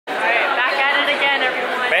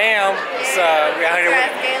we out here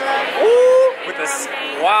with Gala. Ooh, with the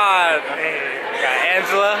squad. Hey, we got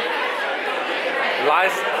Angela,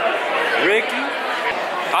 Liza, Ricky,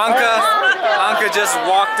 Anka just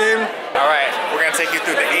walked in. All right, we're gonna take you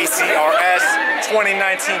through the ACRS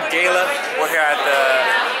 2019 Gala. We're here at the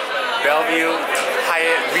Bellevue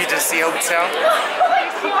Hyatt Regency Hotel.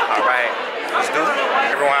 All right, let's do it.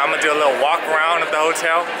 Everyone, I'm gonna do a little walk around of the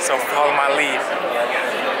hotel, so follow my lead.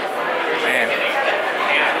 Man.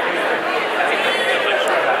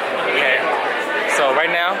 Okay, so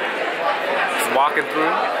right now, just walking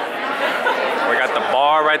through. We got the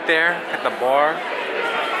bar right there, at the bar.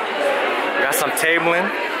 We got some tabling,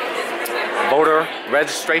 voter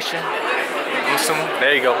registration. I'm assuming,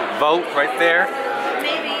 there you go, vote right there.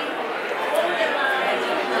 Maybe.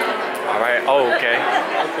 All right, oh, okay.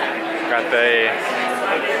 Got the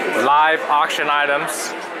live auction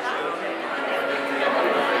items.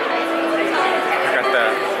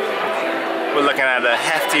 We're looking at a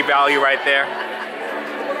hefty value right there.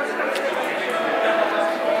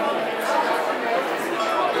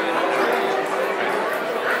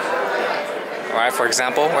 All right, for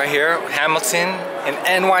example, right here, Hamilton in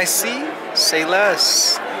NYC, say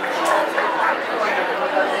less.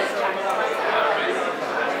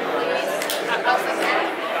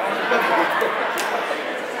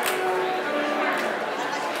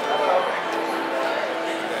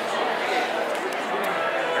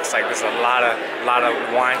 Looks like there's a lot of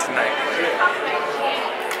wine tonight.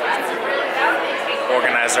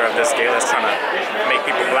 Organizer of this gala is trying to make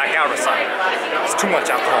people black out or something. It's too much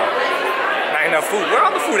alcohol. Not enough food. Where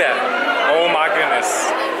all the food at? Oh my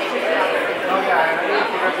goodness.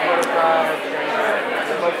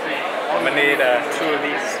 I'm gonna need 2 of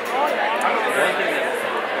these.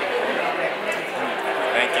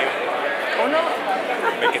 Thank you. Oh no.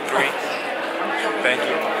 Make it 3. Thank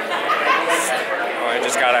you. I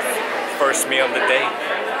just got our first meal of the day,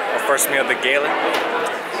 or first meal of the gala.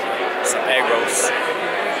 Some egg roast.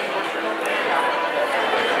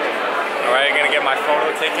 All right, gonna get my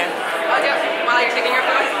photo taken. Oh, yeah. While you're taking your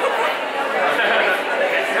photo.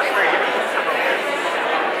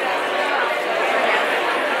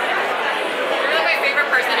 You're like my favorite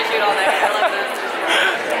person to shoot all day. I love this.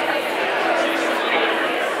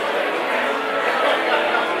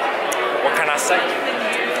 What can I say?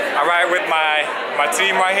 All right, with my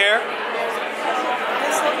team right here.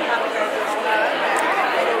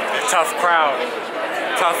 Tough crowd.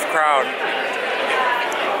 Tough crowd.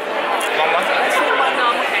 Mama.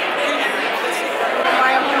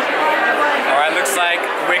 All right, looks like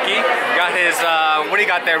Ricky got his. What do you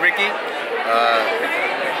got there, Ricky?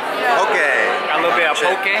 Poke. Got a little bit of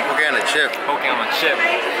poke. Poke on a chip. Poke on a chip.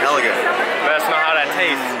 Hella good. Let us know how that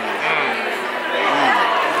tastes.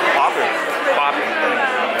 Poppin'. Popping.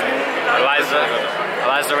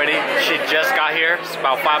 Eliza ready? She just got here. It's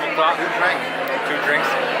about 5 o'clock. 2 drinks.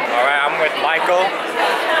 All right, I'm with Michael.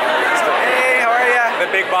 Hey, how are ya?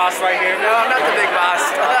 The big boss right here. No, I'm not the big boss.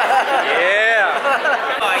 Yeah.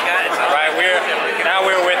 Oh, I got it. All right, we're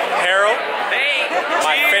with Harold. Hey,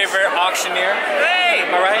 My cheers. favorite auctioneer. Hey.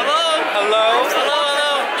 All right. Hello. Hello.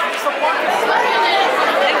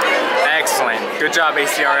 Excellent. Good job,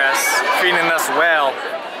 ACRS. Feeding us well.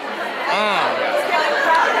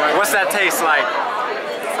 What's that taste like?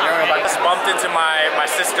 I just bumped into my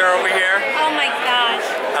sister over here. Oh my gosh.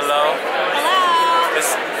 Hello. Hello.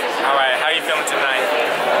 All right, how are you feeling tonight?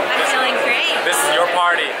 I'm feeling great. This is your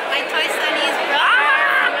party. My Toy Sunny's brother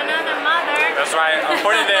from another mother. That's right. I'll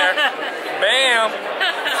put it there. Bam.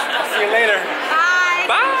 I'll see you later. Bye.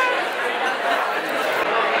 Bye.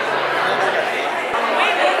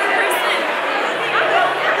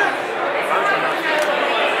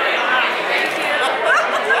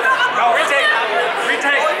 No, retake.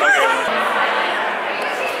 Okay.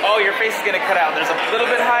 Oh, your face is gonna cut out. There's a little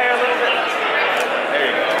bit higher, a little bit. There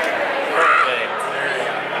you go. Perfect.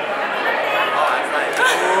 Oh, that's nice.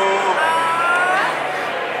 Ooh.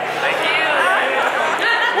 Thank you.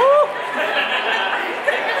 Woo.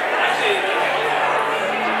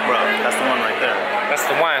 Bro, that's the one right there. That's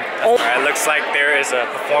the one. All right, looks like there is a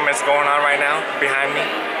performance going on right now behind me.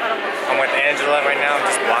 I'm with Angela right now. I'm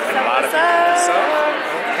just blocking a lot of people. So,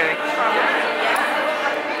 okay.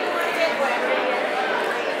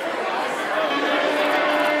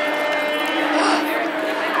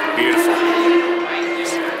 Beautiful.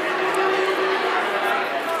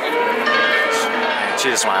 And she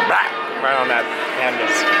just went right on that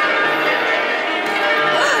canvas.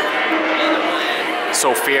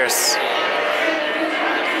 So fierce.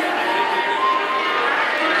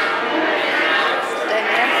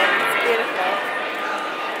 Dynamic. It's beautiful.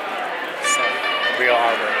 So, real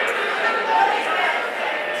artwork.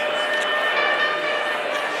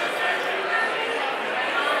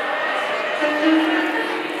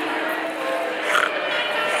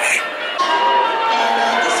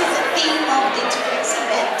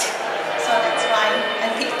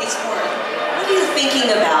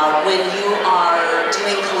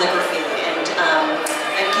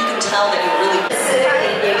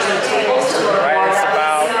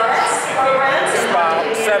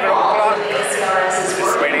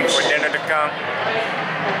 come.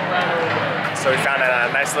 So we found a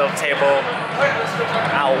nice little table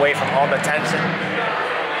out away from all the tension.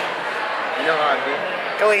 You know how I mean?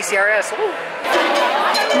 Go ACRS, woo!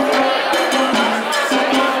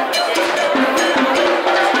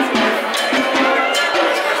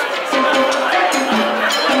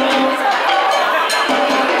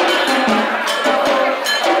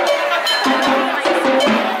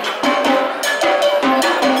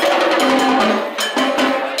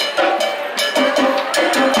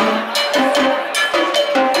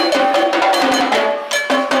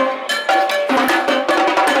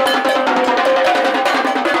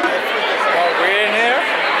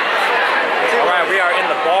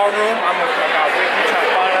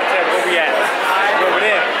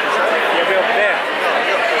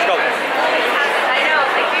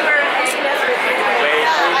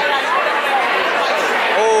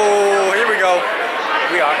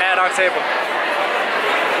 Table.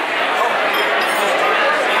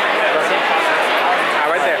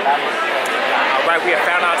 Right there. All right, we have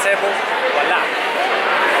found our table. Voila.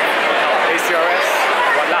 ACRS.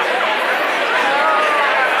 Voila.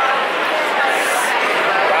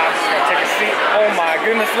 Wow, I'm just gonna take a seat. Oh my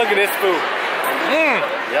goodness, look at this food. Mmm.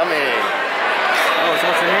 Yummy. Oh, it's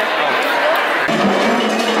what's in here? Oh.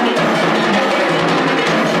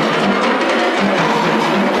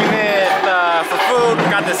 For food, we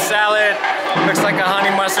got the salad, looks like a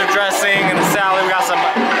honey mustard dressing in the salad. We got some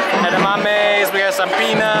edamames, we got some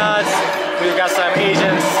peanuts, we've got some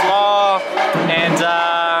Asian slaw, and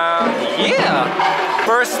yeah.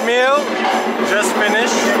 First meal, just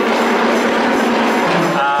finished.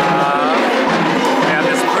 We have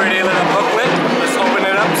this pretty little booklet. Let's open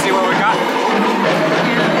it up, see what we got.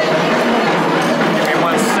 Give me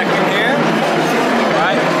 1 second here. All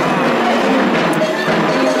right.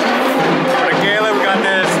 Gala, we got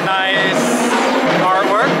this nice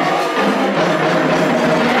artwork.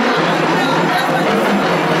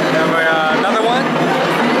 Then we another one.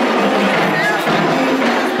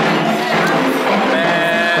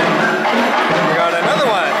 And we got another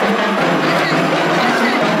one.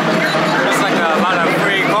 Just like a lot of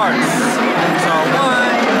free cards. So 1,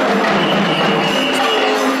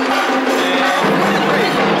 2, and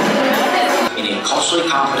 3. In a culturally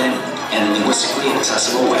competent and linguistically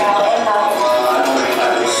accessible way.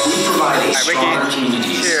 We provide a stronger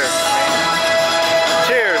community. Cheers.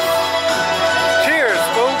 Cheers. Cheers,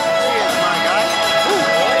 fool. Cheers, my guy.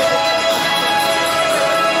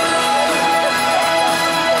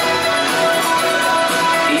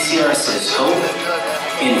 ACRS says hope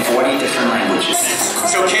in 40 different languages.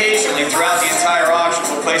 So occasionally, throughout the entire auction,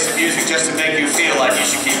 we'll play some music just to make you feel like you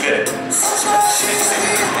should keep it.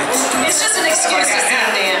 It's just an excuse to sing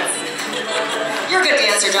and dance. You're a good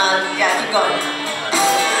dancer, John. Yeah, keep going.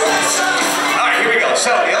 All right, here we go. So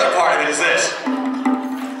the other part of it is this.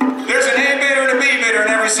 There's an A bidder and a B bidder in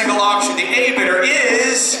every single auction. The A bidder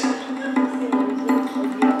is...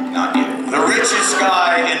 not you. The richest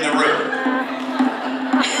guy in the room.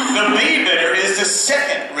 The B bidder is the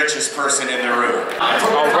second richest person in the room.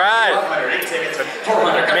 All right.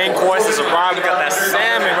 The main course is arrived. We got that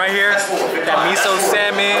salmon right here. That miso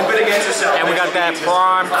salmon. And we got that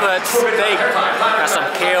prawn cut steak. Got some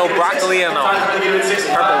kale, broccoli, and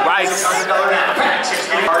purple rice.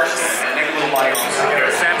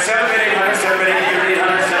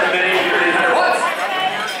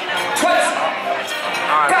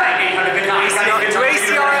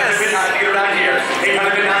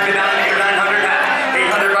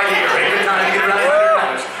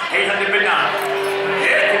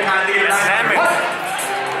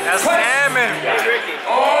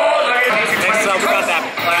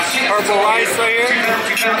 Purple rice right here. You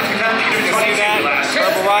can see that.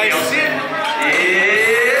 Purple rice.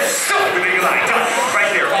 It's so good. Right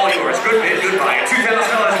there, all yours. Good bid, good buy. $2,000,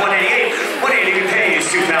 $188. $180 you pay is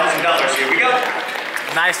 $2,000. Here we go.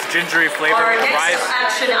 Nice gingery flavor Our with next rice.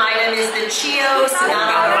 action item is the Chio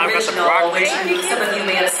Sonata Original, which I think some of you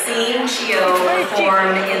may have seen Chio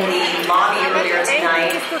perform in the lobby earlier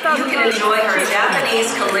tonight. You can enjoy her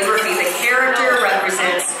Japanese calligraphy. The character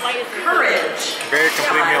represents courage. Very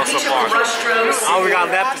complete meal so far. All we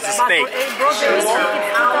got left is the steak. Shows her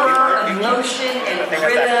power, emotion, and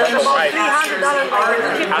rhythm.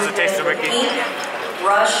 How's it taste, Ricky?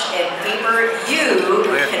 Brush and paper, you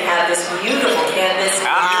can have this beautiful canvas.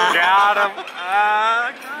 Got him.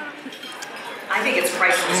 I think it's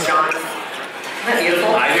priceless, John. Isn't that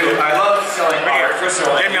beautiful? I do. I love selling art. First of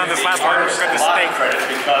all, Get me on this last part. Got the steak. Credit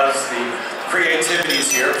because the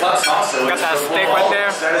creativities here. Plus, also, Got that steak right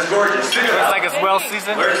there. That is gorgeous. Looks like it's well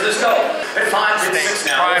seasoned. Where does this go? At 5 bid 6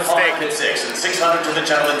 now. Prime steak. 5 bid 6 and 600 to the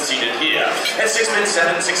gentleman seated here. At 6 bid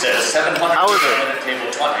 7 success. 700 How to is the it? gentleman at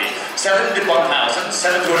table 20. 7 bid 1,000.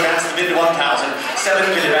 7 to advance the bid to 1,000. 7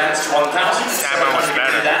 bid advance to 1,000. Salmon was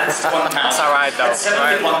better. Advance to 1,000. That's alright though. At 7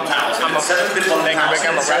 bid 1,000. I'm a- 7 bid 1,000. Thank you, Rick.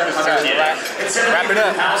 I'm gonna wrap this up. Wrap it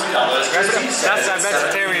up. That's that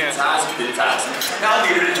vegetarian. Now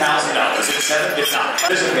leave it at $1,000. It's 7 bid 9.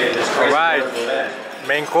 This is made this crazy. Alright.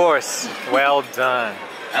 Main course. Well done.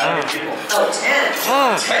 Oh,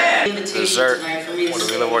 10. Invitation Dessert. tonight for me to What are we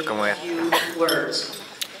say really working with? a few words.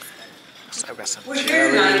 I've got some We're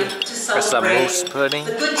here tonight to got some celebrate moose pudding.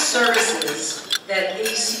 the good services that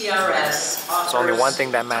ACRS offers. There's only one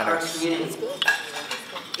thing that to our matters. community.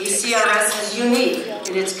 ACRS is unique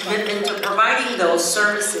in its commitment to providing those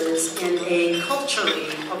services in a culturally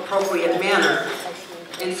appropriate manner.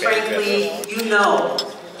 And frankly, you know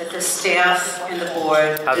that the staff and the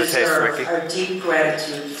board How's it taste, deserve Ricky? our deep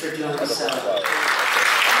gratitude for doing so.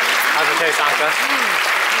 How's it taste, Anka?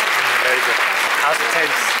 Very good. How's it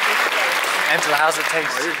taste? Angela, how's it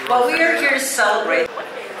taste? Well, we are here to celebrate.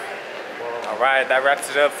 Alright, that wraps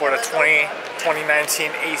it up for the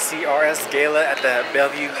 2019 ACRS Gala at the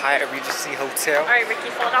Bellevue Hyatt Regency Hotel. Alright, Ricky,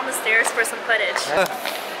 fall down the stairs for some footage.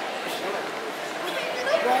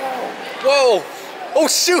 Whoa! Oh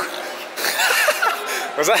shoot!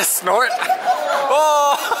 Was that a snort?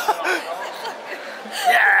 Oh!